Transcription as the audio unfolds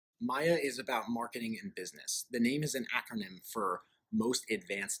Maya is about marketing and business. The name is an acronym for most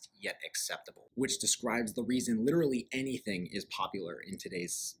advanced yet acceptable, which describes the reason literally anything is popular in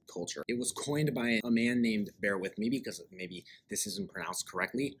today's culture. It was coined by a man named, bear with me because maybe this isn't pronounced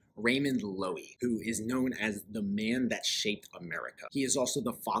correctly, Raymond Loewy, who is known as the man that shaped America. He is also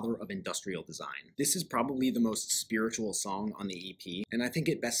the father of industrial design. This is probably the most spiritual song on the EP, and I think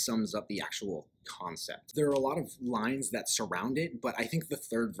it best sums up the actual concept. There are a lot of lines that surround it, but I think the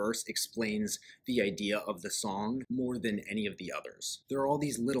third verse explains the idea of the song more than any of the others. There are all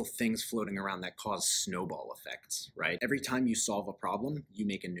these little things floating around that cause snowball effects, right? Every time you solve a problem, you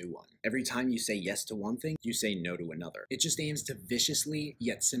make a new one. Every time you say yes to one thing, you say no to another. It just aims to viciously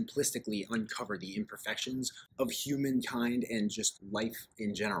yet simplistically uncover the imperfections of humankind and just life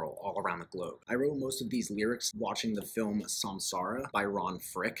in general all around the globe. I wrote most of these lyrics watching the film Samsara by Ron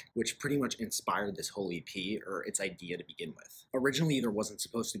Frick, which pretty much inspired this whole EP, or its idea to begin with. Originally, there wasn't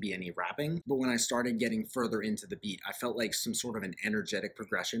supposed to be any rapping, but when I started getting further into the beat, I felt like some sort of an energetic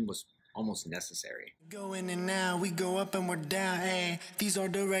progression was almost necessary. Go in and out, we go up and we're down, ayy. These are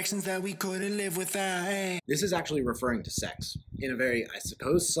directions that we couldn't live without, ayy. This is actually referring to sex. In a very, I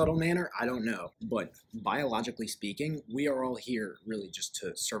suppose, subtle manner, I don't know. But biologically speaking, we are all here really just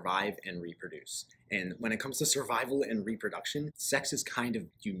to survive and reproduce. And when it comes to survival and reproduction, sex is kind of,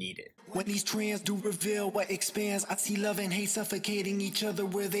 you need it. When these trends do reveal what expands, I see love and hate suffocating each other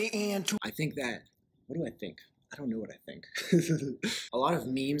where they end. I think that, what do I think? I don't know what I think. A lot of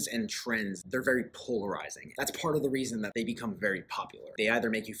memes and trends, they're very polarizing. That's part of the reason that they become very popular. They either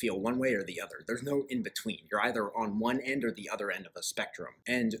make you feel one way or the other. There's no in between. You're either on one end or the other end of a spectrum.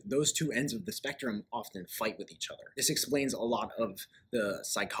 And those two ends of the spectrum often fight with each other. This explains a lot of the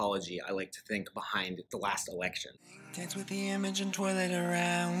psychology, I like to think, behind the last election. Dance with the image and twirl it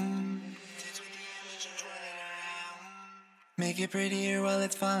around. Make it prettier while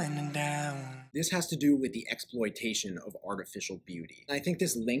it's falling down. This has to do with the exploitation of artificial beauty. And I think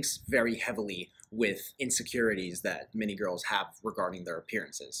this links very heavily with insecurities that many girls have regarding their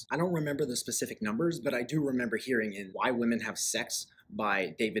appearances. I don't remember the specific numbers, but I do remember hearing in Why Women Have Sex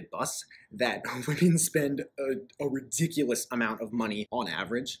by David Buss that women spend a ridiculous amount of money on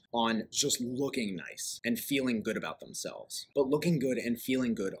average on just looking nice and feeling good about themselves. But looking good and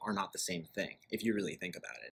feeling good are not the same thing if you really think about it.